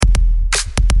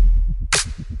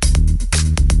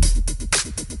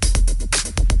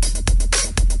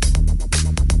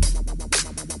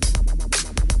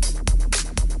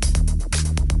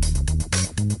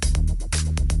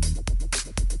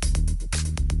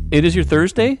It is your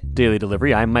Thursday Daily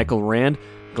Delivery. I'm Michael Rand.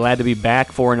 Glad to be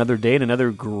back for another day and another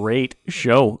great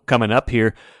show coming up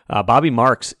here. Bobby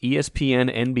Marks, ESPN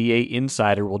NBA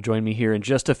insider, will join me here in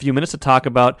just a few minutes to talk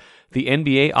about the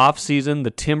NBA offseason,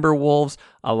 the Timberwolves,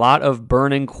 a lot of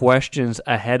burning questions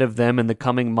ahead of them in the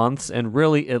coming months, and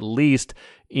really at least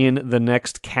in the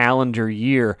next calendar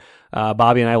year.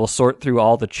 Bobby and I will sort through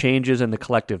all the changes in the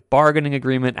collective bargaining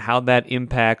agreement, how that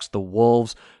impacts the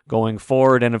Wolves going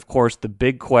forward, and of course the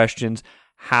big questions: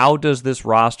 how does this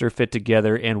roster fit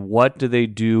together, and what do they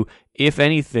do, if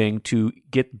anything, to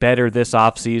get better this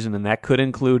offseason? And that could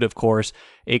include, of course,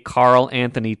 a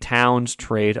Karl-Anthony Towns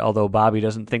trade, although Bobby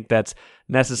doesn't think that's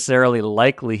necessarily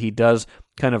likely. He does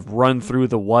kind of run through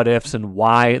the what-ifs and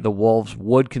why the Wolves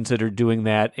would consider doing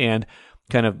that, and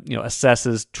kind of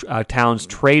assesses Towns'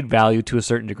 trade value to a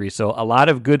certain degree. So a lot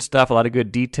of good stuff, a lot of good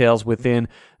details within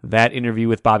that interview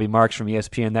with Bobby Marks from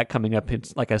ESPN. That coming up,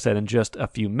 like I said, in just a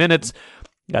few minutes.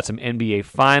 Got some NBA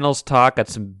Finals talk, got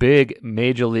some big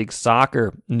Major League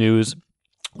Soccer news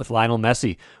with Lionel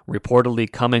Messi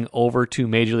reportedly coming over to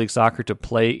Major League Soccer to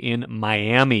play in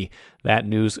Miami. That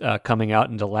news coming out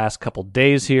in the last couple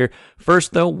days here.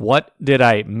 First, though, what did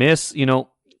I miss?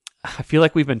 I feel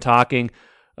like we've been talking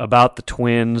about the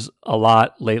Twins a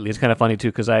lot lately. It's kind of funny, too,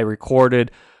 because I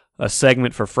recorded a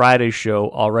segment for Friday's show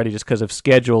already just because of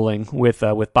scheduling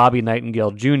with Bobby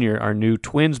Nightingale Jr., our new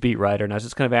Twins beat writer, and I was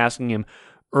just kind of asking him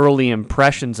early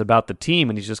impressions about the team,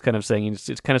 and he's just kind of saying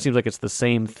it kind of seems like it's the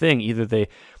same thing. Either they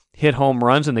hit home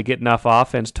runs and they get enough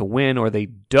offense to win, or they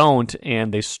don't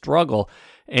and they struggle.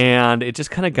 And it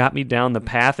just kind of got me down the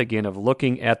path again of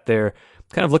looking at their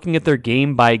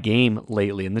game by game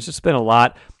lately. And there's just been a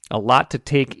lot to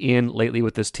take in lately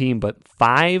with this team, but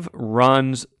 5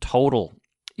 runs total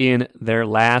in their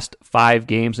last 5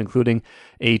 games, including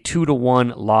a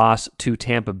 2-1 loss to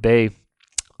Tampa Bay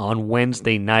on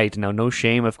Wednesday night. Now, no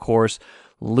shame, of course,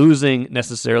 losing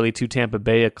necessarily to Tampa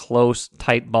Bay, a close,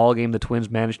 tight ball game. The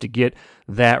Twins managed to get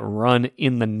that run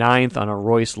in the 9th on a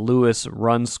Royce Lewis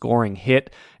run-scoring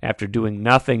hit after doing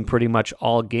nothing pretty much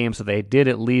all game, so they did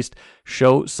at least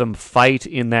show some fight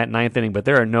in that 9th inning, but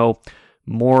there are no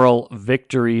moral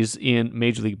victories in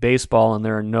Major League Baseball, and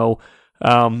there are no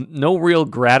real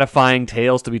gratifying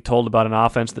tales to be told about an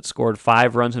offense that scored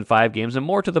 5 runs in 5 games, and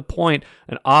more to the point,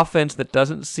 an offense that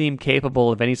doesn't seem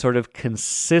capable of any sort of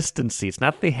consistency. It's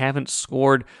not that they haven't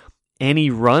scored any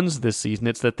runs this season,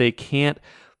 it's that they can't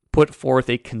put forth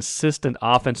a consistent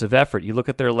offensive effort. You look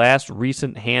at their last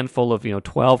recent handful of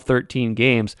 12, 13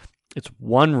 games, it's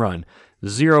 1 run,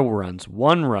 0 runs,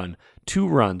 1 run, 2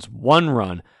 runs, 1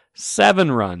 run,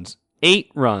 7 runs,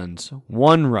 8 runs,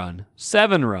 1 run,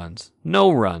 7 runs, no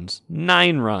runs,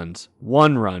 9 runs,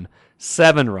 1 run,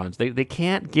 7 runs. They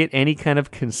can't get any kind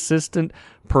of consistent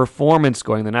performance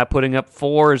going. They're not putting up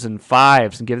 4s and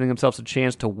 5s and giving themselves a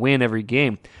chance to win every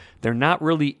game. They're not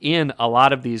really in a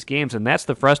lot of these games, and that's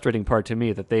the frustrating part to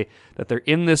me, that they're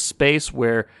in this space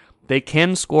where they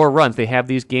can score runs. They have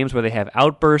these games where they have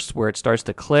outbursts where it starts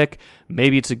to click.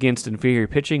 Maybe it's against inferior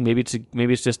pitching. Maybe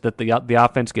it's just that the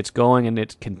offense gets going and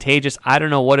it's contagious. I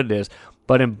don't know what it is,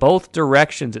 but in both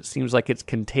directions, it seems like it's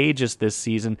contagious this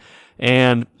season,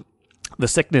 and the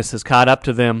sickness has caught up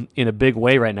to them in a big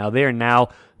way right now. They are now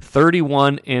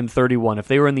 31-31. If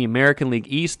they were in the American League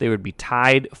East, they would be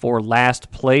tied for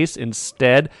last place.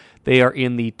 Instead, they are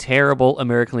in the terrible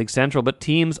American League Central, but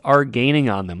teams are gaining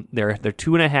on them. They're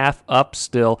 2.5 up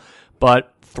still,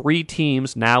 but 3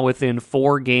 teams now within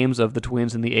 4 games of the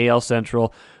Twins in the AL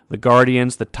Central: the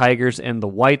Guardians, the Tigers, and the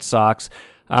White Sox.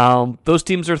 Those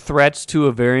teams are threats to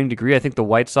a varying degree. I think the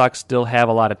White Sox still have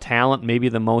a lot of talent, maybe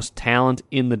the most talent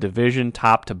in the division,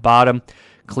 top to bottom.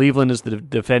 Cleveland is the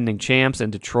defending champs, and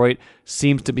Detroit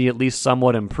seems to be at least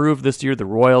somewhat improved this year. The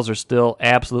Royals are still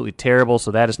absolutely terrible,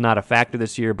 so that is not a factor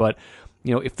this year. But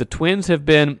if the Twins have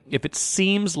been, if it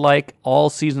seems like all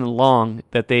season long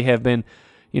that they have been,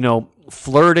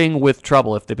 flirting with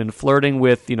trouble, if they've been flirting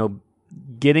with,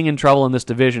 getting in trouble in this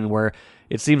division where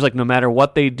it seems like no matter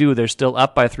what they do, they're still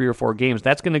up by 3 or 4 games,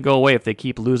 that's going to go away if they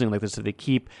keep losing like this, if they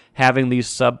keep having these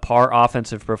subpar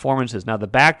offensive performances. Now, the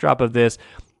backdrop of this,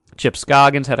 Chip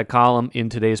Scoggins had a column in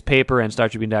today's paper and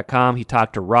StarTribune.com. He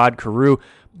talked to Rod Carew.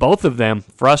 Both of them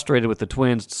frustrated with the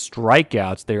Twins'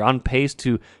 strikeouts. They're on pace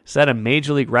to set a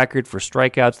major league record for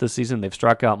strikeouts this season. They've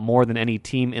struck out more than any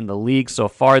team in the league so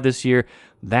far this year.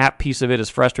 That piece of it is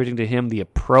frustrating to him. The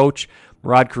approach,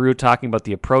 Rod Carew talking about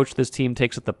the approach this team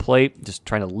takes at the plate, just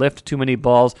trying to lift too many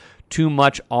balls, too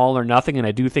much all or nothing, and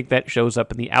I do think that shows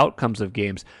up in the outcomes of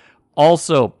games.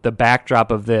 Also, the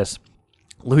backdrop of this,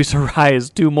 Luis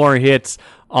Ariz, 2 more hits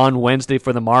on Wednesday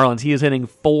for the Marlins. He is hitting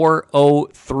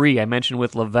 .403. I mentioned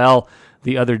with Lavelle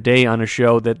the other day on a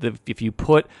show that if you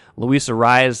put Luis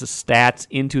Arraez's stats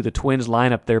into the Twins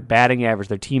lineup, their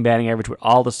team batting average would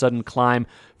all of a sudden climb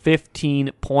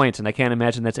 15 points, and I can't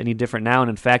imagine that's any different now, and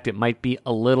in fact, it might be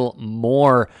a little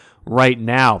more right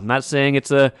now. I'm not saying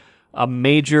it's a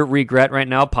major regret right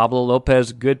now. Pablo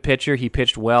Lopez, good pitcher. He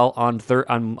pitched well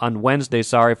on Wednesday,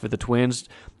 for the Twins.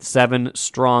 7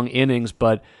 strong innings,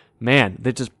 but man,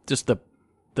 just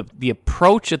the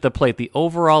approach at the plate, the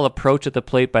overall approach at the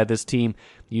plate by this team,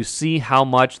 you see how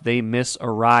much they miss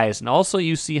Arraez, and also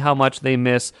you see how much they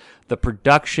miss the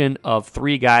production of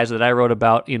 3 guys that I wrote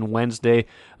about in Wednesday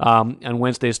on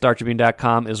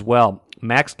WednesdayStarTribune.com as well.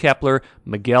 Max Kepler,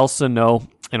 Miguel Sano,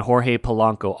 and Jorge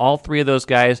Polanco. All 3 of those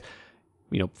guys,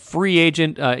 free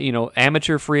agent,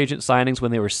 amateur free agent signings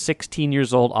when they were 16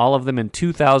 years old, all of them in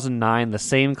 2009, the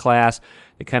same class.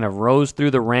 They kind of rose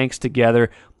through the ranks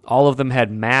together. All of them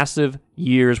had massive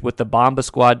years with the Bomba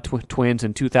Squad Twins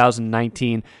in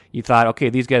 2019. You thought, okay,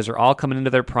 these guys are all coming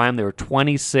into their prime. They were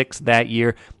 26 that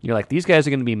year. You're like, these guys are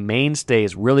going to be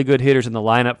mainstays, really good hitters in the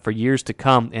lineup for years to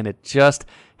come, and it just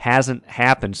hasn't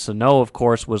happened. Sano, of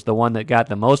course, was the one that got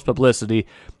the most publicity,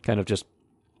 kind of just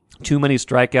too many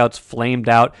strikeouts, flamed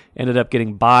out, ended up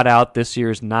getting bought out. This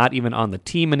year is not even on the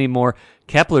team anymore.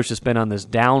 Kepler's just been on this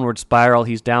downward spiral.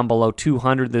 He's down below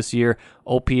 200 this year.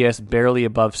 OPS barely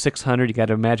above 600. You got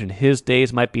to imagine his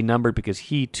days might be numbered because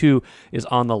he, too, is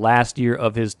on the last year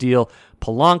of his deal.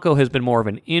 Polanco has been more of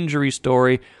an injury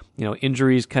story.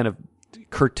 Injuries kind of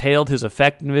curtailed his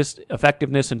effectiveness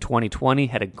in 2020.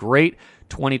 Had a great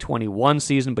 2021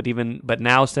 season, but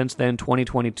now since then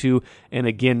 2022, and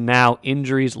again now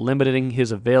injuries limiting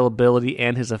his availability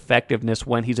and his effectiveness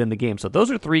when he's in the game. So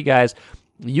those are 3 guys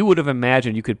you would have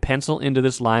imagined you could pencil into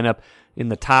this lineup in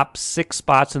the top 6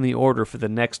 spots in the order for the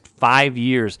next 5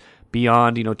 years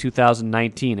beyond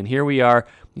 2019, and here we are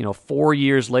 4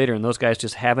 years later, and those guys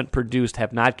just haven't produced,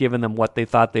 have not given them what they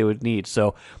thought they would need.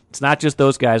 So it's not just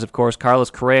those guys, of course.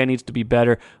 Carlos Correa needs to be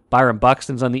better. Byron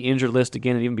Buxton's on the injured list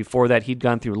again, and even before that, he'd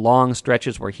gone through long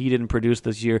stretches where he didn't produce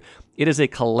this year. It is a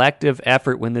collective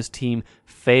effort when this team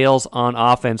fails on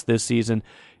offense this season.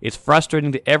 It's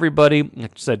frustrating to everybody.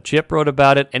 Like I said, Chip wrote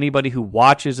about it. Anybody who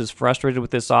watches is frustrated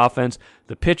with this offense.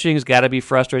 The pitching's got to be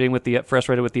frustrated with the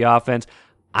offense.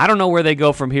 I don't know where they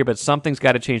go from here, but something's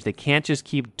got to change. They can't just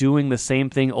keep doing the same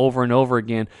thing over and over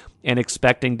again and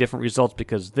expecting different results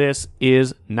because this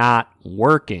is not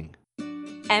working.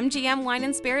 MGM Wine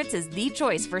and Spirits is the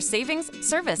choice for savings,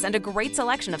 service, and a great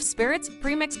selection of spirits,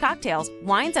 pre-mixed cocktails,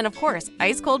 wines, and of course,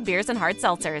 ice-cold beers and hard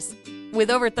seltzers. With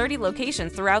over 30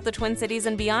 locations throughout the Twin Cities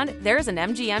and beyond, there's an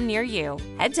MGM near you.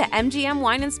 Head to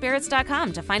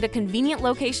MGMWineandSpirits.com to find a convenient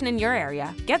location in your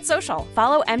area. Get social.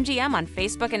 Follow MGM on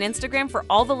Facebook and Instagram for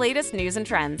all the latest news and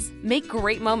trends. Make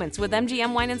great moments with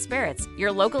MGM Wine and Spirits,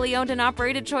 your locally owned and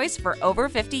operated choice for over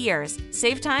 50 years.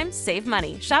 Save time, save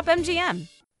money. Shop MGM.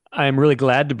 I'm really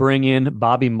glad to bring in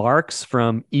Bobby Marks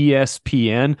from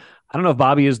ESPN. I don't know if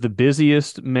Bobby is the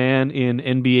busiest man in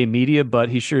NBA media, but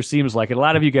he sure seems like it. A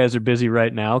lot of you guys are busy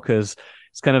right now because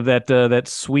it's kind of that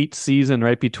sweet season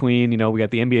right between, we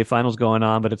got the NBA Finals going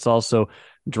on, but it's also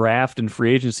draft and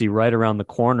free agency right around the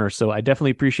corner. So I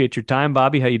definitely appreciate your time,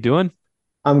 Bobby. How you doing?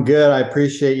 I'm good. I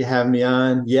appreciate you having me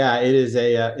on. Yeah,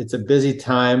 it's a busy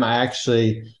time. I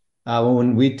actually,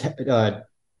 when we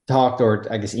talked or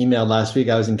I guess emailed last week,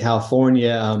 I was in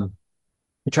California.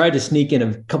 I tried to sneak in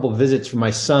a couple of visits for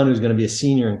my son, who's going to be a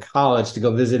senior in college, to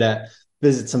go visit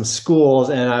some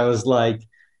schools. And I was like,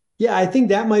 yeah, I think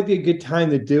that might be a good time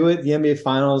to do it. The NBA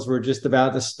Finals were just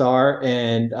about to start.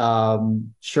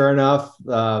 And sure enough,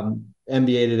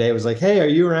 NBA Today was like, hey, are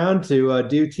you around to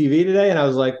do TV today? And I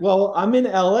was like, well, I'm in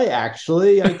LA,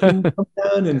 actually. I can come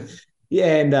down.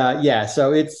 So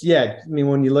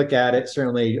when you look at it,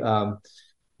 certainly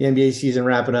the NBA season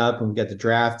wrapping up, and we've got the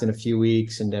draft in a few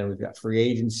weeks, and then we've got free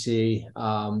agency.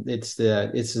 It's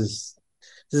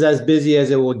as busy as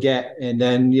it will get. And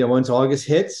then, once August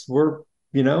hits, we're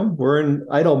in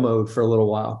idle mode for a little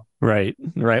while. Right.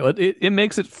 It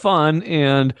makes it fun.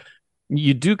 And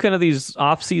you do kind of these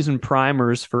off-season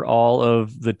primers for all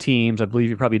of the teams. I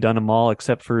believe you've probably done them all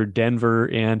except for Denver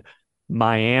and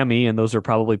Miami. And those are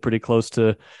probably pretty close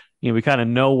to, we kind of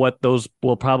know what those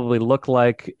will probably look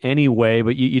like anyway,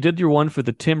 but you did your one for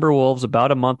the Timberwolves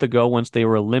about a month ago once they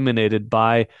were eliminated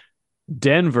by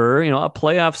Denver, a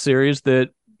playoff series that,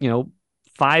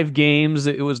 5 games,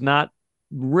 it was not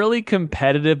really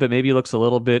competitive, but maybe looks a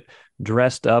little bit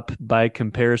dressed up by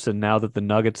comparison now that the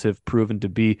Nuggets have proven to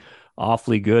be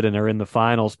awfully good and are in the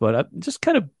finals. But just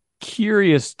kind of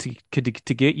curious to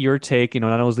get your take,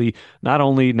 not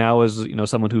only now as,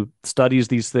 someone who studies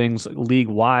these things league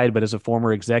wide, but as a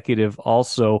former executive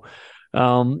also.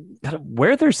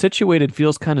 Where they're situated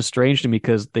feels kind of strange to me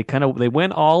because they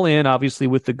went all in, obviously,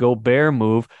 with the Gobert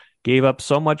move, gave up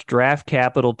so much draft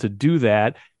capital to do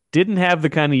that, didn't have the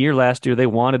kind of year last year they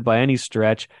wanted by any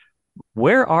stretch.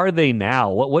 Where are they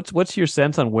now? What's your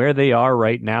sense on where they are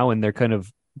right now in their kind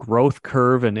of growth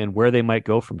curve and where they might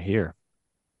go from here?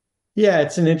 Yeah,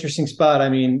 it's an interesting spot. I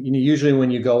mean, usually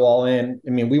when you go all in, I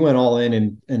mean, we went all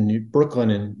in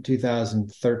Brooklyn in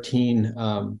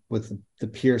 2013 with the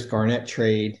Pierce Garnett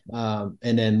trade, and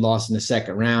then lost in the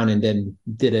second round, and then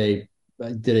did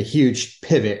a huge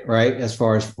pivot, right, as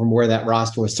far as from where that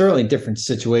roster was. Certainly a different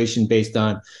situation based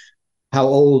on how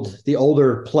old the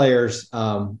older players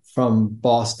from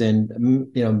Boston,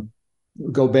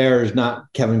 Gobert is not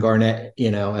Kevin Garnett,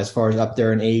 as far as up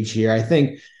there in age here. I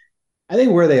think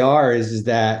where they are is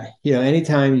that,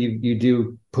 anytime you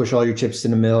do push all your chips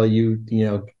in the middle,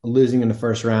 losing in the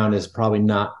first round is probably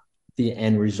not the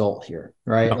end result here,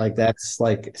 right? No. Like that's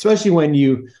like, especially when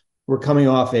you were coming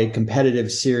off a competitive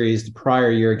series the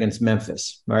prior year against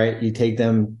Memphis, right? You take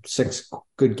them 6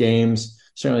 good games,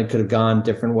 certainly could have gone a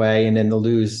different way, and then to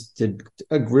lose to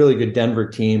a really good Denver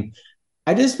team.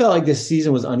 I just felt like this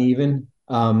season was uneven.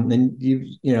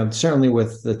 And certainly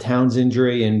with the Towns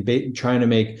injury and trying to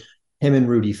make him and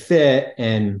Rudy fit,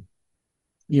 and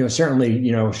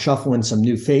certainly shuffling some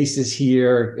new faces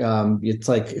here. It's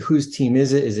like, whose team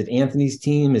is it? Is it Anthony's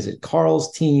team? Is it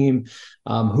Carl's team?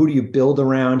 Who do you build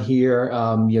around here?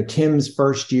 Tim's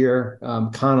first year,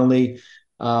 Connolly,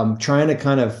 trying to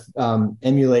kind of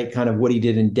emulate kind of what he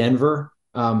did in Denver,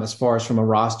 as far as from a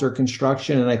roster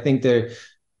construction. And I think the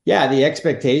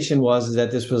expectation was that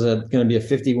this was going to be a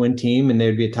 50-win team and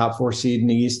they'd be a top 4 seed in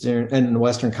the Eastern and the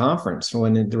Western Conference.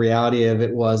 When the reality of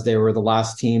it was they were the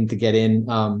last team to get in,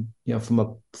 from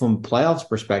a playoffs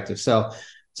perspective. So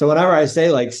whenever I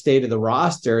say like state of the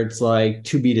roster, it's like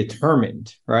to be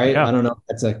determined, right? Yeah. I don't know if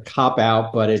that's a cop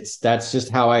out, but that's just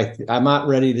how I'm not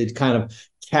ready to kind of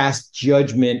cast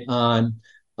judgment on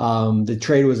the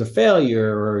trade was a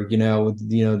failure, or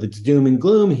the doom and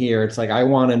gloom here. It's like, I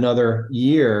want another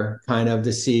year kind of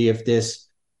to see if this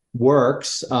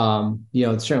works.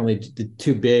 Certainly the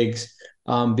 2 bigs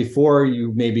before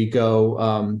you maybe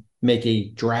go make a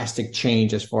drastic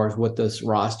change as far as what this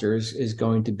roster is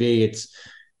going to be.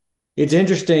 It's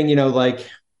interesting, like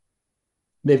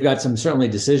they've got some certainly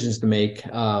decisions to make.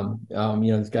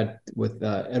 It's got with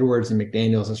Edwards and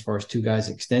McDaniels as far as 2 guys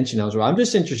extension eligible. I'm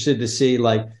just interested to see,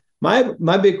 like,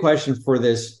 my big question for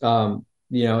this,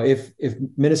 if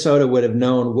Minnesota would have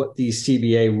known what these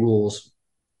CBA rules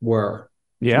were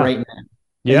right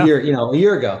now, a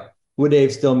year ago, would they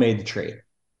have still made the trade?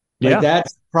 Like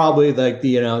that's probably like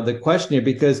the question here,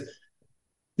 because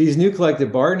these new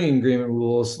collective bargaining agreement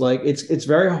rules, like it's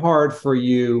very hard for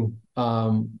you.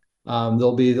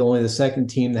 They'll be only the second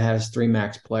team that has 3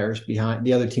 max players behind.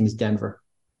 The other team is Denver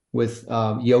with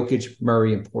Jokic,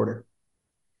 Murray, and Porter.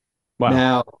 Wow.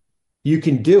 Now, you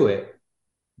can do it,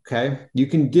 okay? You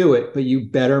can do it, but you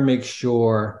better make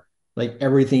sure like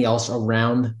everything else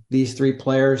around these 3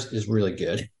 players is really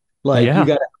good. Like you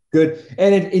got good,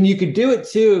 and you could do it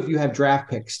too if you have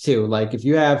draft picks too. Like if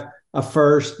you have a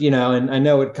first, and I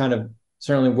know it kind of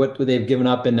certainly what they've given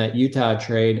up in that Utah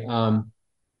trade.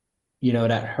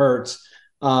 That hurts.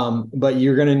 But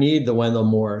you're going to need the Wendell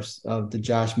Moores, the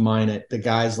Josh Minott, the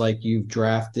guys like you've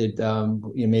drafted,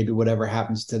 maybe whatever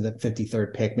happens to the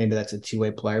 53rd pick, maybe that's a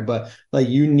 2-way player, but like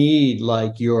you need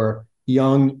like your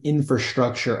young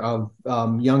infrastructure of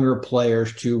younger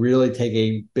players to really take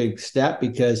a big step,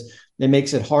 because it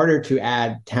makes it harder to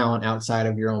add talent outside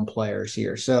of your own players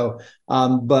here. So,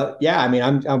 but yeah, I mean,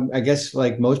 I guess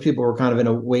like most people were kind of in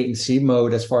a wait and see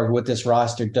mode as far as what this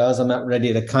roster does. I'm not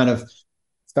ready to kind of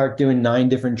start doing 9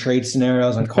 different trade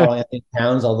scenarios on Karl-Anthony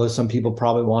Towns, although some people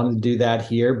probably wanted to do that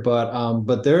here.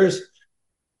 But there's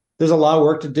a lot of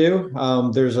work to do.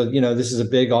 This is a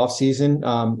big off season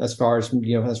as far as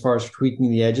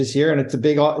tweaking the edges here, and it's a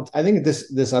big. I think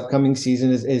this upcoming season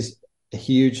is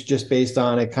huge, just based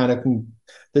on it kind of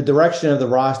the direction of the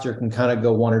roster can kind of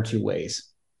go 1 or 2 ways.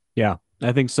 Yeah,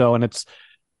 I think so. And it's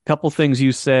a couple things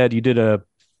you said. You did a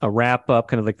wrap up,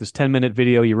 kind of like this 10-minute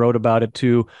video. You wrote about it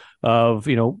too, of,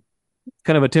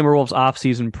 kind of a Timberwolves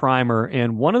offseason primer.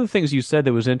 And one of the things you said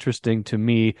that was interesting to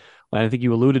me, and I think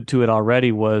you alluded to it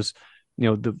already, was,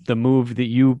 the move that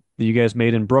you guys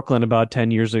made in Brooklyn about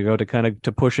 10 years ago to kind of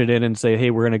to push it in and say,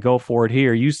 hey, we're going to go for it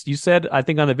here. You said, I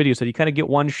think on the video, said you kind of get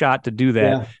one shot to do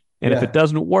that. And if it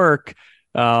doesn't work,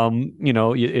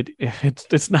 It's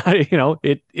not,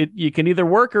 it you can either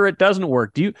work or it doesn't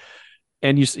work.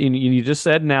 And you just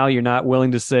said now you're not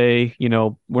willing to say,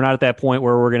 we're not at that point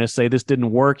where we're going to say this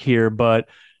didn't work here, but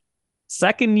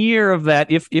second year of that,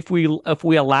 if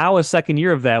we allow a second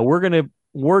year of that, we're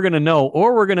gonna know,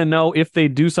 or we're gonna know if they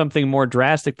do something more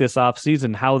drastic this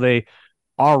offseason, how they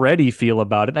already feel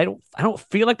about it. I don't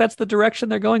feel like that's the direction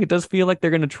they're going. It does feel like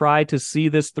they're going to try to see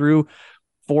this through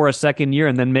for a 2nd year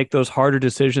and then make those harder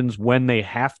decisions when they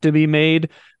have to be made.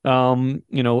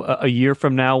 A year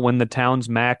from now, when the Towns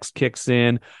max kicks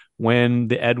in, when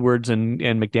the Edwards and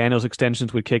McDaniels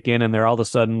extensions would kick in, and they're all of a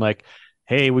sudden like,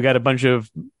 hey, we got a bunch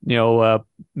of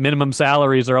minimum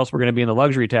salaries, or else we're going to be in the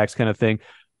luxury tax kind of thing.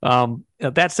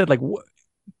 That said, like,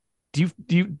 do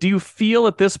you feel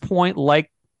at this point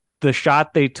like the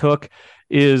shot they took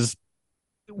is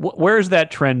where's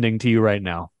that trending to you right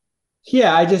now?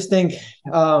 Yeah, I just think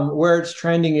where it's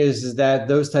trending is that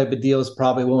those type of deals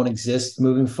probably won't exist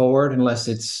moving forward unless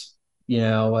it's,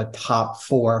 a top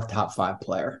 4, top 5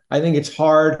 player. I think it's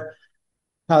hard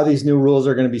how these new rules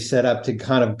are going to be set up to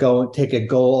kind of go and take a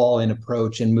go all in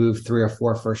approach and move 3 or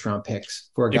 4 first round picks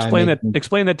for a guy.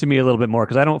 Explain that to me a little bit more,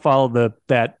 because I don't follow the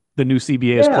new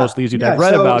CBA as closely as you do. I've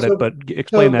read about it, but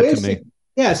explain that to me.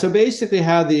 Yeah, so basically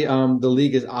how the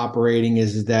league is operating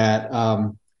is that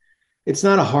it's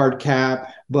not a hard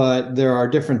cap, but there are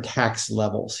different tax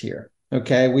levels here.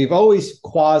 Okay, we've always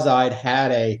quasied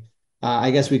had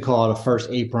I guess we call it a first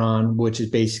apron, which is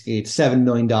basically it's $7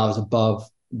 million above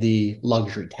the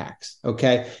luxury tax.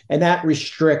 Okay, and that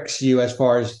restricts you as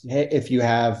far as if you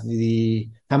have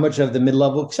how much of the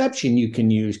mid-level exception you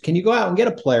can use. Can you go out and get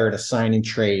a player to sign and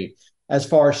trade? As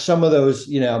far as some of those,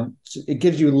 it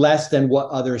gives you less than what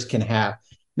others can have.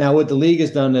 Now, what the league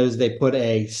has done is they put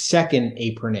a second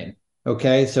apron in.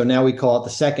 Okay, so now we call it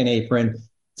the second apron.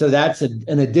 So that's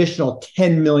an additional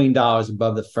 $10 million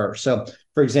above the first. So,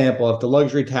 for example, if the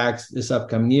luxury tax this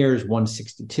upcoming year is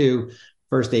 162,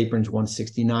 first apron is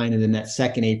 169, and then that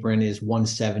second apron is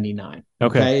 179.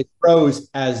 Okay, it grows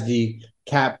as the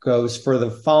cap goes for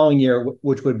the following year,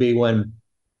 which would be when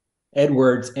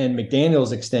Edwards and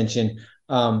McDaniels extension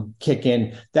kick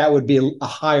in. That would be a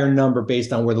higher number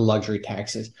based on where the luxury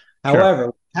tax is. Sure. However,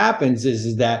 what happens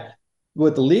is that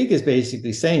what the league is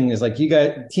basically saying is like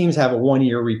teams have a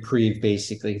 1-year reprieve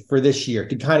basically for this year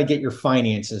to kind of get your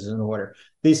finances in order.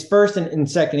 These first and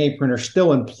second apron are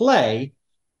still in play,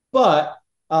 but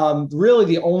really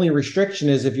the only restriction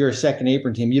is if you're a second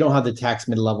apron team, you don't have the tax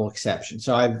mid-level exception.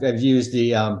 So I've used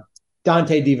the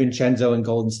Dante DiVincenzo in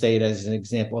Golden State as an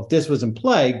example. If this was in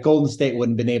play, Golden State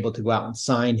wouldn't have been able to go out and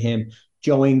sign him.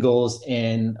 Joe Ingles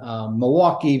in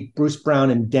Milwaukee, Bruce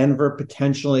Brown in Denver,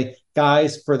 potentially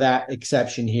guys for that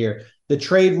exception here. The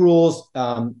trade rules,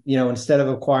 instead of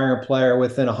acquiring a player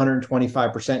within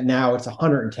 125%, now it's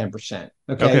 110%.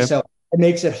 Okay. So it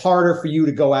makes it harder for you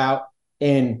to go out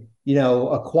and,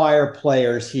 acquire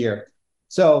players here.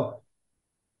 So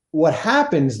what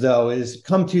happens though is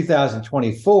come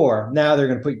 2024, now they're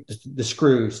going to put the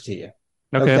screws to you.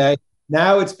 Okay.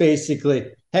 Now it's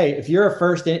basically, hey, if you're a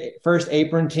first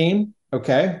apron team,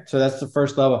 okay, so that's the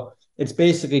first level. It's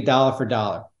basically dollar for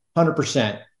dollar,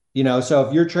 100%. So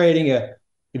if you're trading a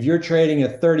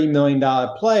 $30 million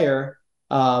player,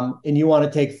 and you want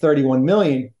to take 31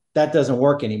 million, that doesn't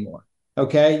work anymore.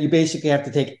 Okay, you basically have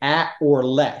to take at or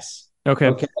less.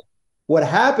 Okay. What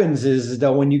happens is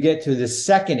though when you get to the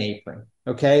second apron,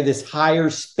 okay, this higher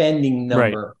spending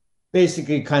number, right,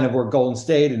 basically kind of where Golden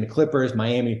State and the Clippers,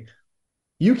 Miami.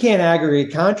 You can't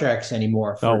aggregate contracts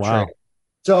anymore for a trade.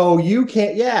 So you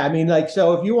can't,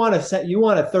 so if you want a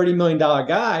 $30 million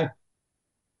guy,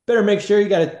 better make sure you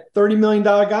got a $30 million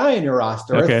guy in your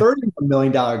roster, or a $31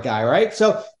 million guy, right?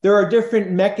 So there are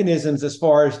different mechanisms as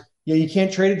far as, you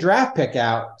can't trade a draft pick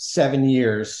out 7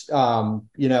 years.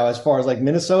 As far as like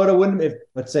Minnesota wouldn't, if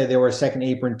let's say they were a second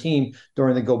apron team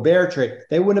during the Gobert trade,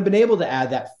 they wouldn't have been able to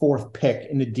add that 4th pick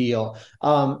in the deal.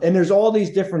 And there's all these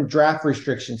different draft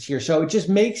restrictions here. So it just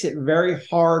makes it very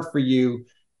hard for you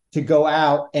to go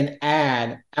out and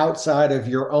add outside of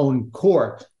your own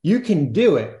core. You can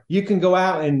do it. You can go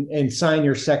out and sign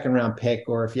your second round pick,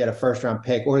 or if you had a first round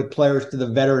pick, or players to the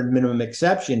veteran minimum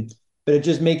exception. But it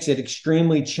just makes it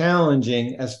extremely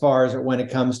challenging as far as when it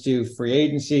comes to free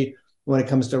agency, when it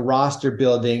comes to roster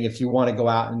building, if you want to go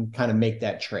out and kind of make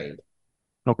that trade.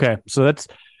 Okay. So that's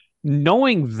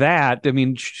knowing that,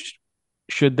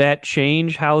 should that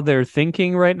change how they're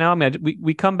thinking right now?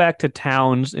 We come back to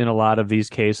Towns in a lot of these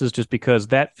cases just because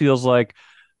that feels like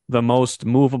the most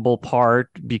movable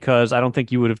part, because I don't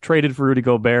think you would have traded for Rudy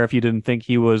Gobert if you didn't think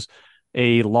he was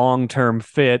a long-term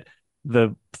fit.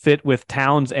 the fit with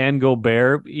Towns and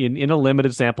Gobert in a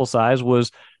limited sample size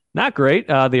was not great.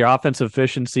 The offensive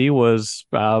efficiency was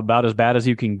about as bad as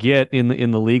you can get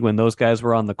in the league when those guys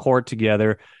were on the court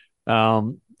together.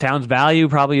 Towns' value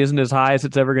probably isn't as high as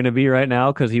it's ever going to be right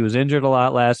now because he was injured a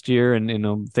lot last year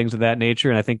and things of that nature.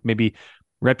 And I think maybe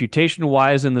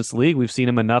reputation-wise in this league, we've seen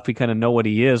him enough. We kind of know what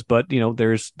he is, but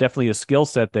there's definitely a skill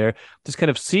set there. Just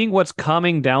kind of seeing what's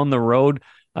coming down the road,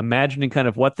 imagining kind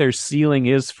of what their ceiling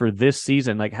is for this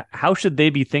season. Like, how should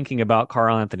they be thinking about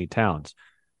Karl-Anthony Towns?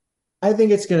 I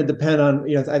think it's going to depend on,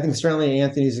 I think certainly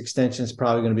Anthony's extension is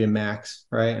probably going to be a max,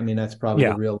 right? I mean, that's probably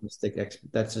the realistic.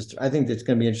 I think it's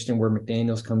going to be interesting where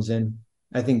McDaniels comes in.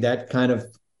 I think that kind of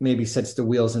maybe sets the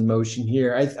wheels in motion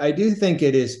here. I do think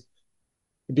it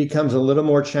becomes a little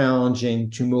more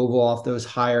challenging to move off those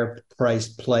higher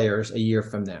priced players a year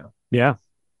from now. Yeah.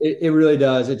 It really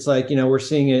does. It's like, we're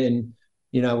seeing it in,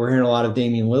 we're hearing a lot of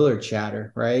Damian Lillard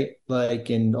chatter, right?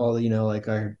 Like in all, like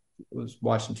I was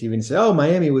watching TV and say, oh,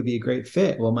 Miami would be a great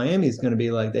fit. Well, Miami is going to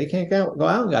be like, they can't go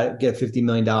out and get a $50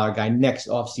 million guy next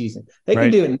offseason. They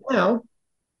can do it now.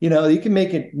 You can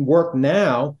make it work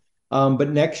now. But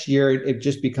next year it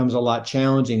just becomes a lot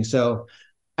challenging. So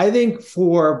I think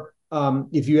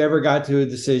if you ever got to a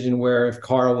decision where if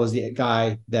Karl was the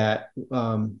guy that,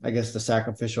 I guess the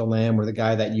sacrificial lamb or the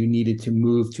guy that you needed to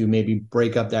move to maybe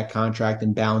break up that contract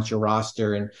and balance your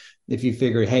roster. And if you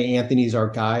figure, hey, Anthony's our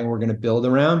guy and we're going to build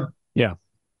around. Yeah.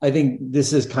 I think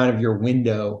this is kind of your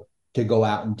window to go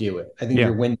out and do it. I think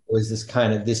your window is this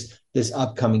kind of this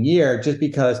upcoming year, just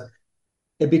because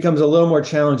it becomes a little more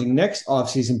challenging next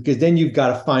offseason because then you've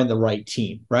got to find the right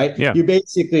team, right? Yeah.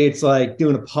 It's like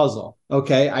doing a puzzle.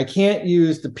 Okay. I can't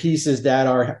use the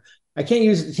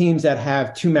teams that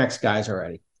have two max guys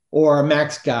already or a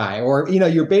max guy, or,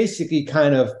 you're basically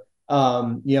kind of,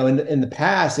 in the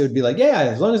past, it would be like, yeah,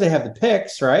 as long as they have the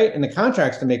picks, right, and the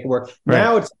contracts to make it work. Right.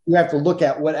 Now you have to look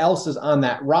at what else is on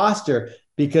that roster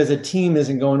because a team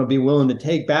isn't going to be willing to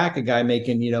take back a guy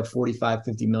making,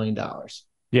 $45-50 million.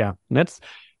 Yeah, and that's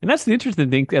the interesting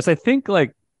thing. As I think,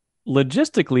 like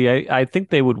logistically, I think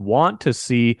they would want to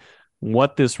see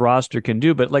what this roster can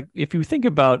do. But like, if you think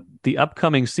about the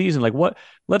upcoming season, like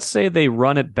let's say they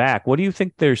run it back. What do you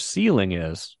think their ceiling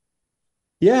is?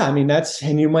 Yeah, I mean,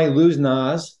 and you might lose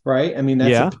Nas, right? I mean,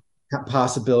 that's a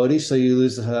possibility. So you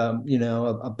lose,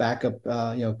 a backup,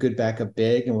 good backup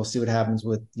big, and we'll see what happens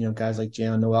with, guys like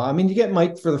Jalen Noel. I mean, you get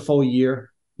Mike for the full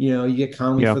year, you get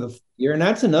Conley for the full year. And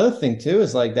that's another thing too,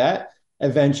 is like that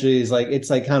eventually is like, it's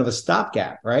like kind of a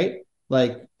stopgap, right?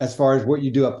 Like as far as what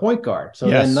you do at point guard. So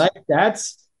then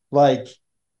that's like,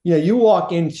 you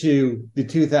walk into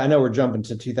I know we're jumping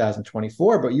to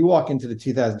 2024, but you walk into the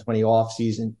 2020 off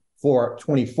season, for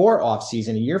 24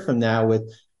 offseason a year from now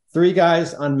with three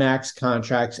guys on max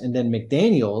contracts and then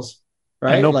McDaniels,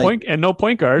 right? And no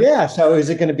point guard. Yeah. So is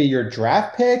it going to be your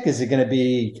draft pick? Is it going to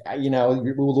be,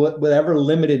 whatever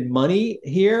limited money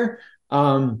here?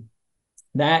 That's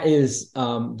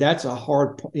a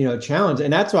hard, challenge.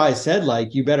 And that's why I said,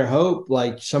 like, you better hope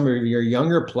like some of your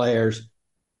younger players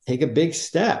take a big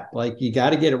step. Like you got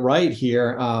to get it right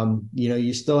here.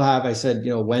 You still have, I said,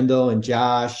 Wendell and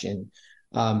Josh and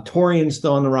Torian's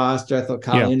still on the roster. I thought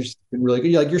Kyle Anderson's been really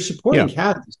good. Like your supporting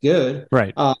cast is good.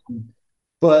 Right.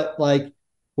 But like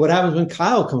what happens when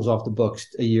Kyle comes off the books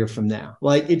a year from now?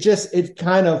 Like it's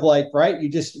kind of like, right.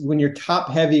 When you're top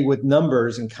heavy with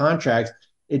numbers and contracts,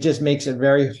 it just makes it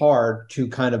very hard to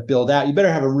kind of build out. You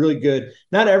better have a really good,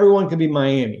 not everyone can be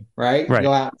Miami, right?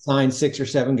 Go out and sign 6 or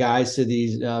 7 guys to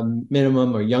these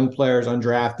minimum or young players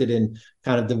undrafted and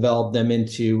kind of develop them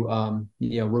into,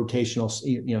 rotational,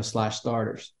 /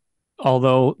 starters.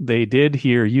 Although they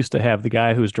used to have the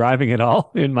guy who's driving it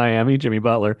all in Miami, Jimmy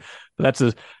Butler. But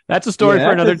that's a story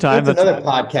for another time. That's another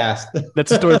podcast. That's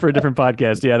a story for a different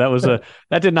podcast. Yeah,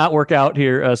 that did not work out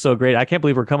here so great. I can't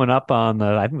believe we're coming up on the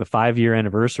 5-year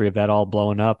anniversary of that all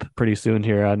blowing up pretty soon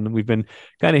here. And we've been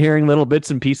kind of hearing little bits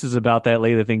and pieces about that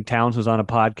lately. I think Towns was on a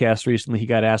podcast recently. He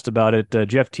got asked about it.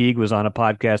 Jeff Teague was on a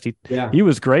podcast. He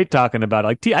was great talking about it.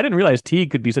 Like I didn't realize Teague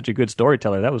could be such a good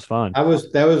storyteller. That was fun. That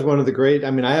was one of the great.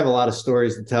 I mean, I have a lot of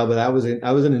stories to tell, but that was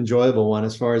an enjoyable one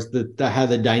as far as how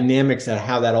the dynamics and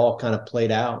how that all kind of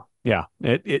played out. Yeah,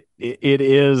 it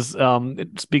is.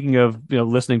 Speaking of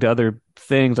listening to other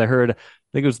things, I think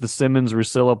it was the Simmons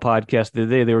Russillo podcast the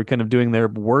other day. They were kind of doing their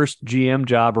worst GM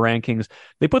job rankings.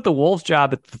 They put the Wolves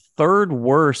job at the 3rd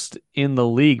worst in the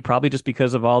league, probably just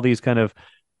because of all these kind of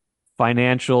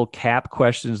financial cap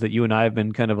questions that you and I have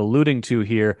been kind of alluding to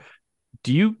here.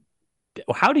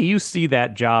 How do you see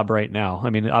that job right now?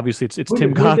 I mean, obviously it's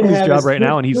Tim Connolly's job right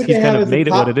now, and he's kind of made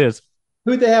it what it is.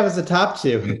 Who'd they have as the top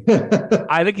two?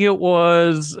 I think it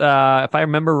was, if I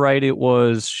remember right, it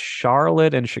was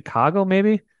Charlotte and Chicago,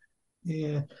 maybe.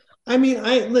 Yeah. I mean,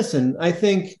 I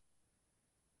think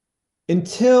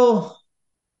until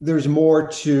there's more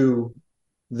to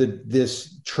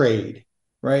this trade,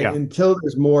 right? Yeah. Until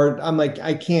there's more, I'm like,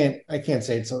 I can't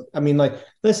say it. So I mean, like,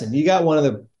 listen, you got one of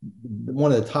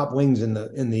the top wings in the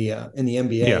Yeah.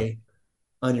 NBA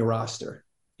on your roster,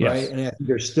 right? Yes. And I think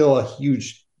there's still a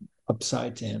huge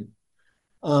upside to him.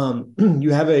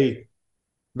 You have a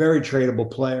very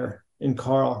tradable player in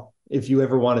Carl if you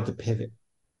ever wanted to pivot.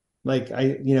 Like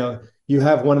you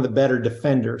have one of the better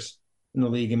defenders in the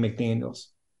league in McDaniels.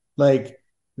 Like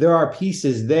there are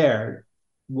pieces there.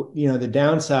 The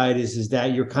downside is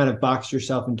that you're kind of boxed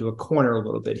yourself into a corner a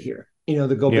little bit here. The Yeah.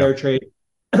 Gobert trade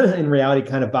in reality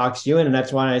kind of boxed you in, and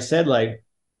that's why I said, like,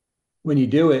 when you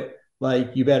do it,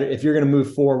 like, you better, if you're going to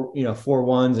move four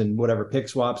ones and whatever pick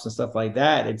swaps and stuff like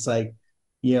that, it's like,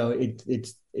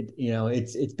 it's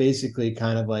basically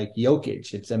kind of like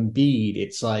Jokic, it's Embiid,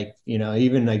 it's like,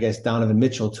 even I guess Donovan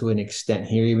Mitchell to an extent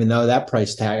here, even though that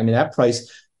price tag, I mean, that price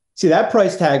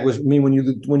tag was, I mean, when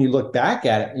you look back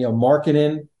at it,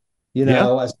 marketing,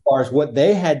 Yeah. as far as what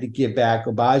they had to give back,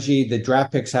 Obagi, the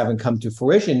draft picks haven't come to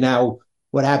fruition. Now,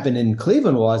 what happened in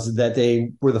Cleveland was that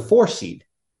they were the 4 seed.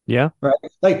 Yeah. Right.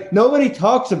 Like nobody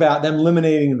talks about them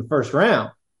eliminating in the first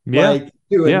round, Yeah. like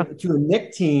to Yeah. a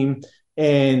Nick team.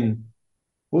 And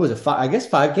what was it? I guess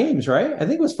 5 games, right? I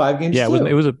think it was 5 games Yeah. It was,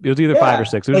 too. it was either 5 or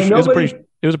 6. Like nobody,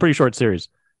 It was a pretty short series.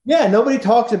 nobody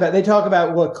talks about, they talk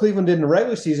about what Cleveland did in the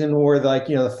regular season, or like,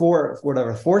 the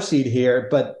 4 seed here.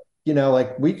 But,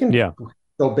 like we can Yeah.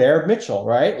 go Bear Mitchell,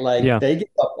 right? Like Yeah. they give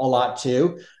up a lot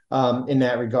too, in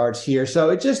that regards here. So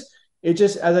it just,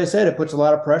 as I said, it puts a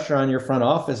lot of pressure on your front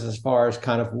office as far as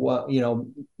kind of what, you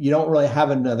don't really have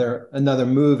another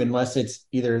move unless it's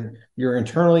either you're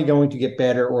internally going to get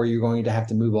better or you're going to have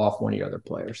to move off one of your other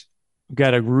players.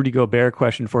 Got a Rudy Gobert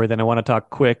question for you. Then I want to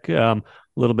talk quick, a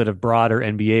little bit of broader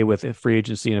NBA with free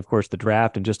agency and, of course, the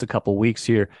draft in just a couple weeks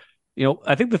here.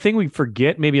 I think the thing we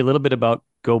forget maybe a little bit about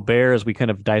Gobert as we kind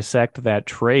of dissect that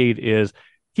trade is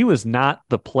he was not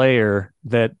the player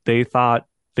that they thought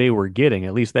they were getting.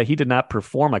 At least that he did not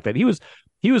perform like that. He was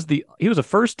a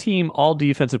first team all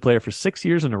defensive player for 6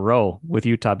 years in a row with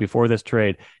Utah before this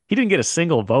trade. He didn't get a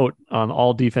single vote on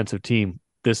all defensive team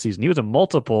this season. He was a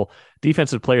multiple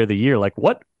defensive player of the year. Like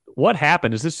what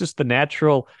happened? Is this just the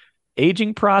natural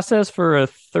aging process for a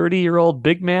 30-year-old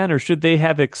big man, or should they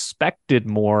have expected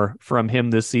more from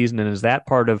him this season? And is that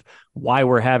part of why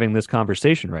we're having this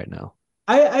conversation right now?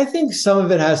 I think some of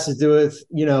it has to do with,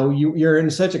 you're in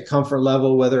such a comfort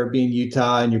level, whether it be in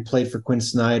Utah and you played for Quinn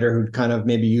Snyder, who kind of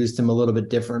maybe used him a little bit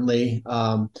differently.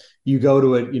 You go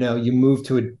to you move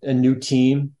to a new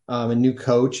team, a new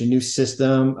coach, a new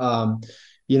system.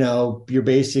 You're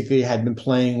basically had been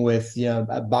playing with,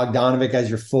 Bogdanovic as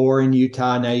your 4 in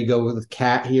Utah. Now you go with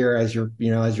Cat here as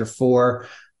your 4.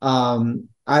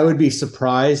 I would be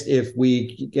surprised if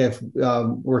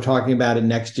we're talking about it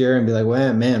next year and be like,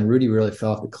 well, man, Rudy really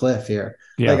fell off the cliff here.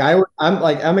 Yeah.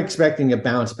 I'm expecting a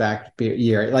bounce back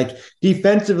year. Like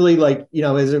defensively, like,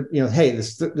 hey,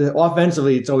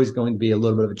 offensively, it's always going to be a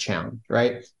little bit of a challenge,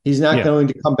 right? He's not going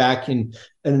to come back in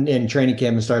training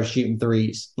camp and start shooting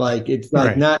threes. Like it's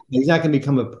like he's not going to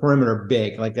become a perimeter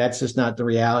big. Like that's just not the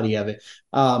reality of it.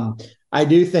 I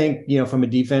do think, from a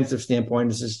defensive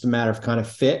standpoint, it's just a matter of kind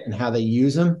of fit and how they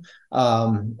use him.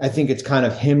 I think it's kind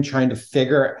of him trying to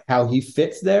figure how he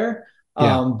fits there.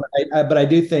 But I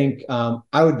do think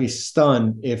I would be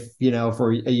stunned if,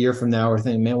 for a year from now, we're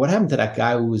thinking, man, what happened to that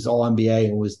guy who was all NBA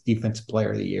and was defensive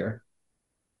player of the year?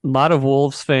 A lot of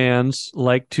Wolves fans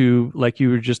like you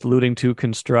were just alluding to,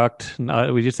 construct,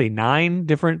 we just say 9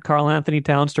 different Karl-Anthony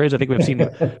Towns trades. I think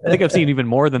I've seen even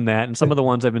more than that. And some of the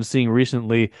ones I've been seeing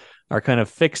recently are kind of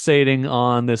fixating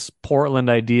on this Portland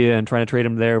idea and trying to trade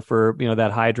him there for,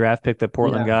 that high draft pick that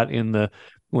Portland got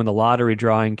when the lottery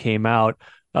drawing came out.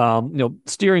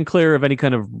 Steering clear of any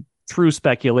kind of true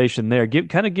speculation there.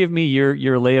 Give me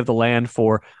your lay of the land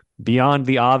for beyond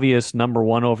the obvious number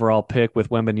 1 overall pick with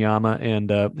Wembanyama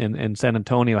and San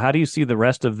Antonio. How do you see the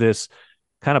rest of this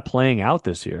kind of playing out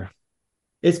this year?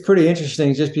 It's pretty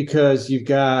interesting just because you've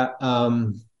got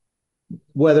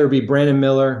whether it be Brandon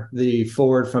Miller, the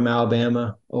forward from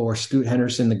Alabama, or Scoot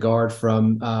Henderson, the guard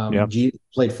from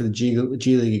played for the G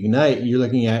League Ignite. You're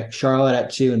looking at Charlotte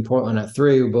at 2 and Portland at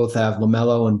 3, who both have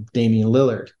LaMelo and Damian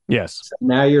Lillard. Yes. So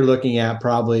now you're looking at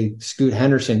probably Scoot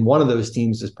Henderson. One of those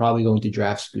teams is probably going to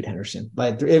draft Scoot Henderson,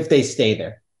 but if they stay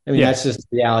there, I mean, that's just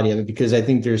the reality of it, because I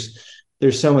think there's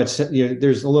so much,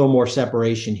 there's a little more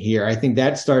separation here. I think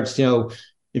that starts,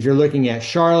 if you're looking at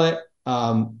Charlotte,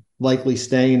 likely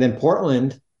staying, and then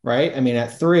Portland, right? I mean,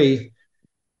 at 3,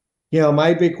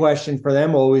 my big question for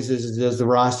them always is does the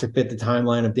roster fit the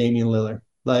timeline of Damian Lillard?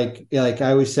 Like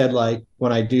I always said, like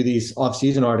when I do these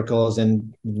off-season articles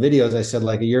and videos, I said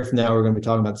like a year from now we're going to be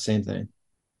talking about the same thing.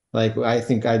 Like I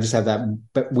think I just have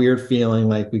that weird feeling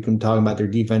like we can talk about their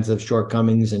defensive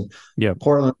shortcomings and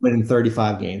Portland winning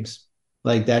 35 games.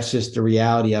 Like that's just the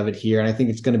reality of it here, and I think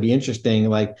it's going to be interesting.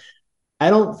 Like I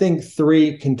don't think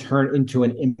 3 can turn into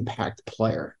an impact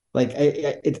player. Like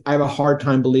I have a hard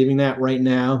time believing that right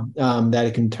now, that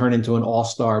it can turn into an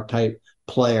all-star type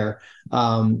player,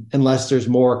 unless there's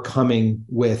more coming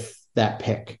with that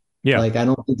pick. Yeah. Like I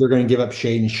don't think they're going to give up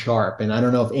Shaden Sharp, and I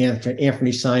don't know if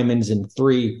Anthony Simons in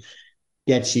 3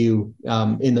 gets you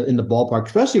in the ballpark,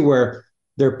 especially where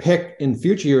their pick in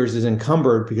future years is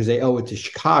encumbered because they owe it to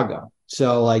Chicago.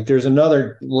 So like there's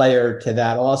another layer to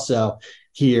that also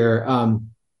here.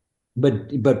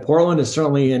 But Portland is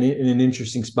certainly in an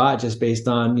interesting spot just based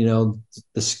on,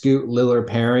 the Scoot Lillard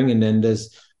pairing. And then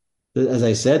as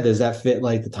I said, does that fit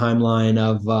like the timeline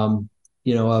of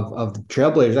the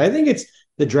Trailblazers? I think it's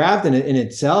the draft in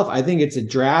itself. I think it's a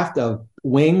draft of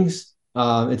wings.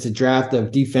 It's a draft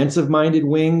of defensive minded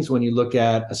wings. When you look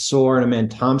at Asor and Amen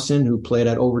Thompson, who played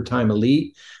at overtime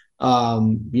elite,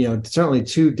 certainly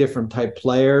 2 different type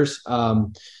players.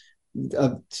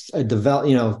 A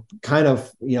develop, kind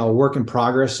of, work in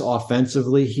progress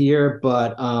offensively here,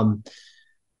 but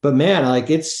man, like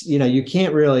it's, you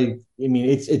can't really, I mean,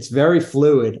 it's very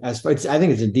fluid I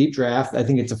think it's a deep draft. I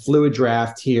think it's a fluid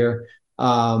draft here.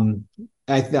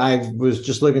 I was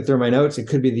just looking through my notes. It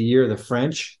could be the year of the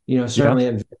French, certainly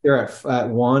at Victor at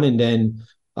 1, and then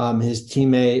his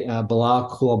teammate Bilal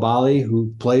Koulibaly,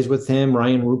 who plays with him,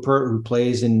 Ryan Rupert, who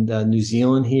plays in New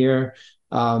Zealand here.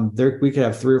 We could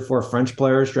have 3 or 4 French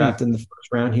players drafted in the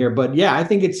first round here, but yeah, I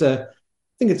think it's a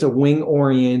wing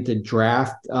oriented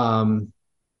draft.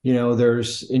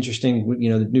 There's interesting,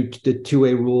 the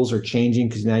 2-way rules are changing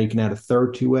because now you can add a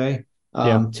third 2-way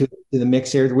to the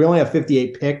mix here. We only have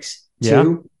 58 picks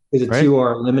too, because the 2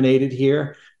 are eliminated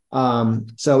here.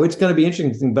 So it's going to be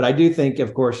interesting, but I do think,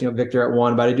 of course, Victor at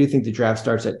 1, but I do think the draft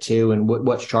starts at 2, and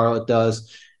what Charlotte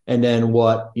does, and then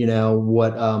what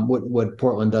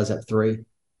Portland does at 3. If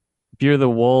you're the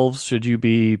Wolves, should you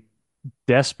be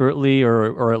desperately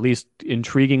or at least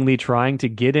intriguingly trying to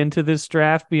get into this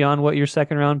draft beyond what your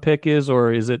second round pick is,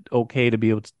 or is it okay to be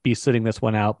able to be sitting this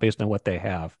one out based on what they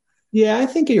have? Yeah, I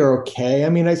think you're okay. I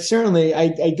mean, I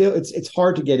do. It's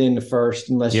hard to get into first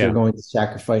unless you're going to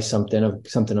sacrifice something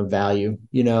of value,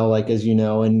 like, as you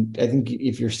know, and I think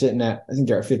if you're sitting I think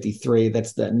they're at 53,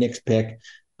 that's the Knicks pick.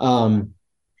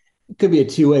 It could be a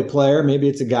 2-way player. Maybe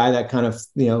it's a guy that kind of,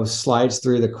 slides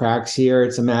through the cracks here.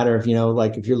 It's a matter of,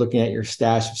 like if you're looking at your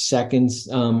stash of seconds,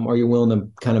 are you willing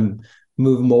to kind of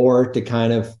move more to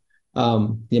kind of,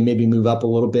 maybe move up a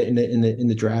little bit in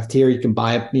the draft here? You can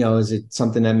buy up, is it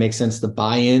something that makes sense to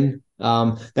buy in?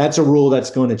 That's a rule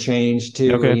that's going to change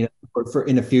too, for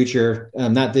in the future,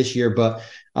 not this year, but,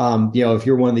 if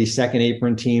you're one of these second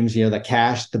apron teams, the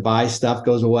cash to buy stuff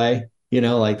goes away,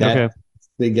 like that. Okay.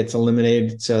 It gets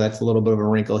eliminated, so that's a little bit of a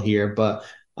wrinkle here. But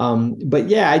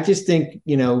yeah, I just think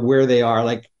where they are.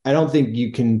 Like, I don't think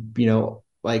you can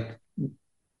like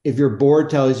if your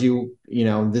board tells you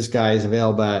this guy is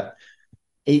available at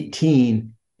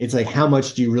 18, it's like how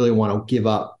much do you really want to give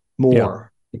up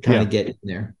more to kind of get in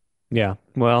there? Yeah,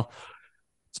 well,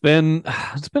 it's been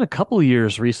a couple of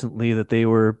years recently that they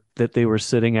were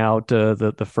sitting out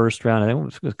the first round. I think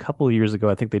it was a couple of years ago.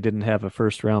 I think they didn't have a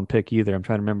first round pick either. I'm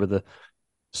trying to remember the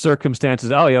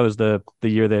circumstances. Oh yeah, it was the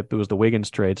year that it was the Wiggins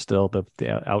trade. Still,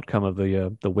 the outcome of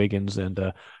the Wiggins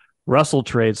and Russell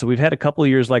trade. So we've had a couple of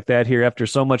years like that here after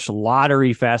so much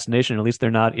lottery fascination. At least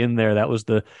they're not in there. That was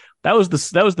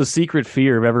the secret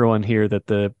fear of everyone here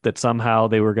that somehow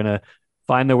they were going to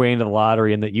find their way into the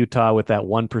lottery, and that Utah with that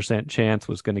 1% chance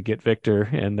was going to get Victor,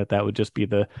 and that would just be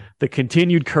the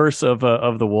continued curse of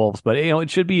the Wolves. But it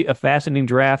should be a fascinating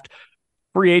draft.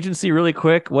 Free agency, really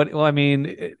quick.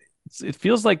 It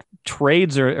feels like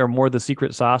trades are more the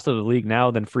secret sauce of the league now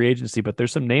than free agency, but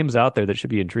there's some names out there that should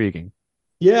be intriguing.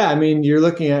 Yeah, I mean, you're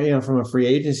looking at, from a free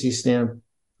agency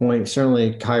standpoint,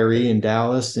 certainly Kyrie in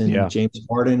Dallas and James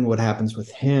Harden, what happens with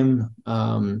him.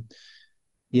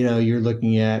 You're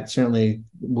looking at certainly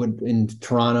in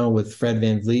Toronto with Fred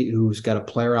VanVleet, who's got a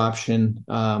player option.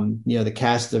 The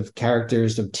cast of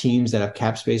characters of teams that have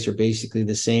cap space are basically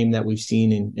the same that we've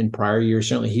seen in prior years.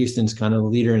 Certainly Houston's kind of the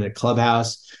leader in the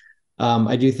clubhouse.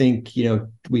 I do think,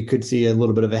 we could see a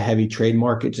little bit of a heavy trade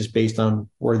market just based on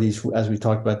where these, as we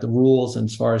talked about, the rules, and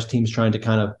as far as teams trying to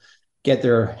kind of get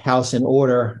their house in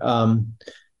order.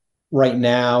 Right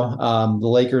now, the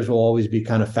Lakers will always be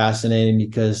kind of fascinating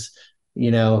because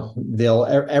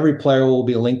every player will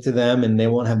be linked to them, and they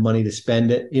won't have money to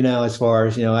spend it. As far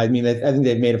as I mean, I think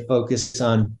they've made a focus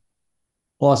on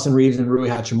Austin Reeves and Rui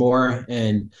Hachimura,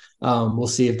 and we'll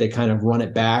see if they kind of run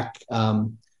it back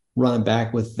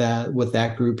with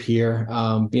that group here.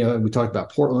 We talked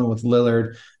about Portland with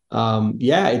Lillard.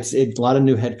 It's a lot of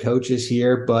new head coaches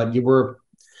here, but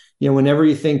whenever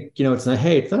you think, it's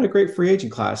not a great free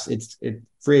agent class.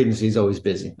 Free agency is always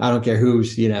busy. I don't care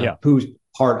who's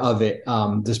part of it.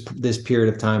 This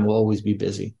period of time will always be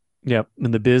busy. Yep,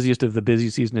 and the busiest of the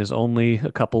busy season is only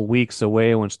a couple weeks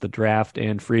away once the draft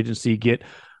and free agency get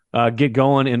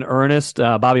going in earnest.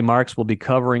 Bobby Marks will be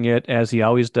covering it as he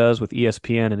always does with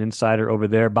ESPN and Insider over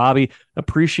there. Bobby,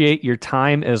 appreciate your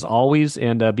time as always,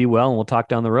 and be well, and we'll talk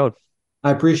down the road. I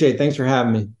appreciate it. Thanks for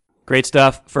having me. Great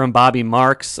stuff from Bobby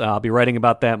Marks. I'll be writing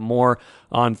about that more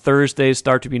on Thursday.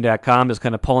 StarTribune.com is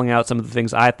kind of pulling out some of the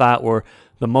things I thought were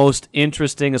the most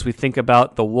interesting as we think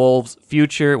about the Wolves'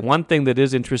 future. One thing that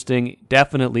is interesting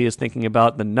definitely is thinking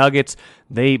about the Nuggets.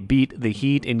 They beat the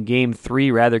Heat in Game 3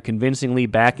 rather convincingly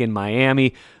back in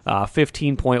Miami.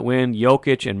 15-point win.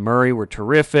 Jokic and Murray were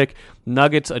terrific.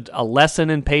 Nuggets, a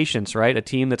lesson in patience, right? A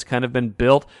team that's kind of been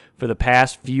built for the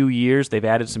past few years. They've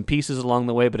added some pieces along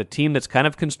the way, but a team that's kind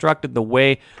of constructed the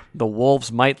way the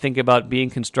Wolves might think about being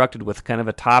constructed, with kind of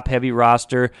a top-heavy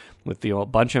roster with a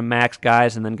bunch of max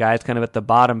guys and then guys kind of at the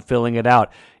bottom filling it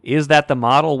out. Is that the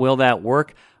model? Will that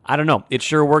work? I don't know. It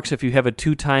sure works if you have a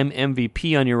two-time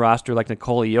MVP on your roster like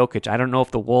Nikola Jokic. I don't know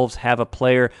if the Wolves have a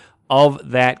player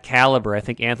of that caliber. I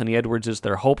think Anthony Edwards is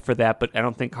their hope for that, but I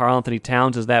don't think Karl-Anthony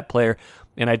Towns is that player,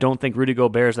 and I don't think Rudy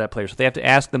Gobert is that player. So they have to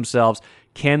ask themselves,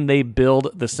 can they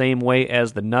build the same way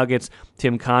as the Nuggets?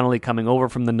 Tim Connolly coming over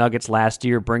from the Nuggets last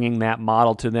year, bringing that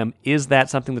model to them. Is that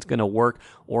something that's going to work,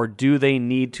 or do they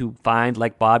need to find,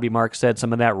 like Bobby Marks said,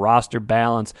 some of that roster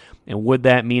balance, and would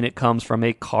that mean it comes from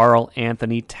a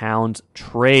Karl-Anthony Towns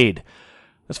trade?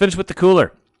 Let's finish with the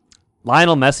cooler.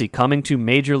 Lionel Messi coming to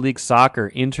Major League Soccer,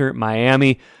 Inter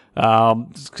Miami.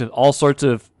 All sorts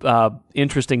of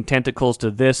interesting tentacles to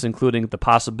this, including the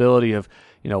possibility of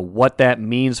what that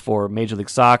means for Major League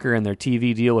Soccer and their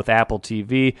TV deal with Apple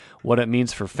TV, what it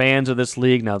means for fans of this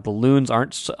league. Now, the Loons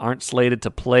aren't slated to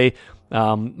play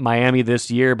Miami this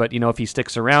year, but if he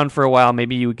sticks around for a while,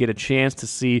 maybe you would get a chance to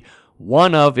see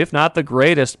one of, if not the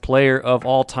greatest player of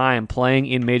all time playing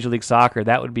in Major League Soccer.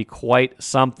 That would be quite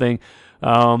something.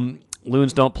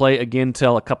 Loons don't play again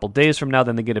till a couple days from now.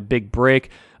 Then they get a big break.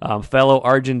 Fellow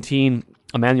Argentine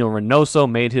Emmanuel Reynoso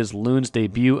made his Loons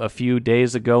debut a few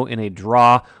days ago in a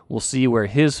draw. We'll see where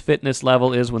his fitness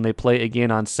level is when they play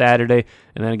again on Saturday.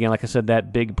 And then again, like I said,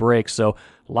 that big break. So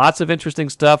lots of interesting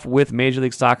stuff with Major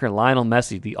League Soccer. Lionel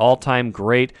Messi, the all-time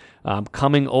great,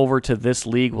 coming over to this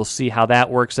league. We'll see how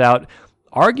that works out.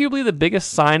 Arguably the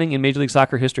biggest signing in Major League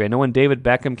Soccer history. I know when David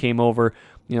Beckham came over,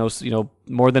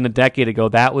 more than a decade ago,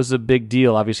 that was a big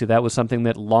deal. Obviously, that was something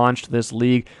that launched this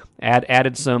league,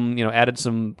 added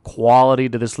some quality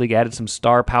to this league, added some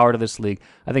star power to this league.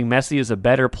 I think Messi is a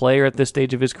better player at this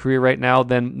stage of his career right now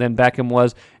than Beckham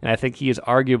was, and I think he is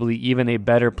arguably even a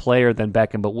better player than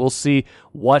Beckham. But we'll see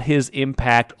what his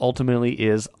impact ultimately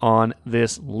is on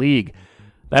this league.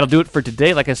 That'll do it for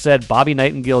today. Like I said, Bobby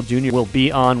Nightingale Jr. will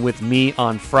be on with me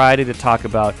on Friday to talk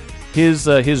about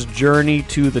his journey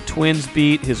to the Twins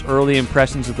beat, his early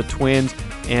impressions of the Twins,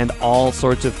 and all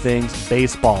sorts of things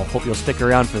baseball. Hope you'll stick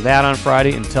around for that on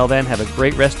Friday. Until then, have a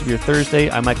great rest of your Thursday.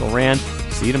 I'm Michael Rand.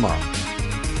 See you tomorrow.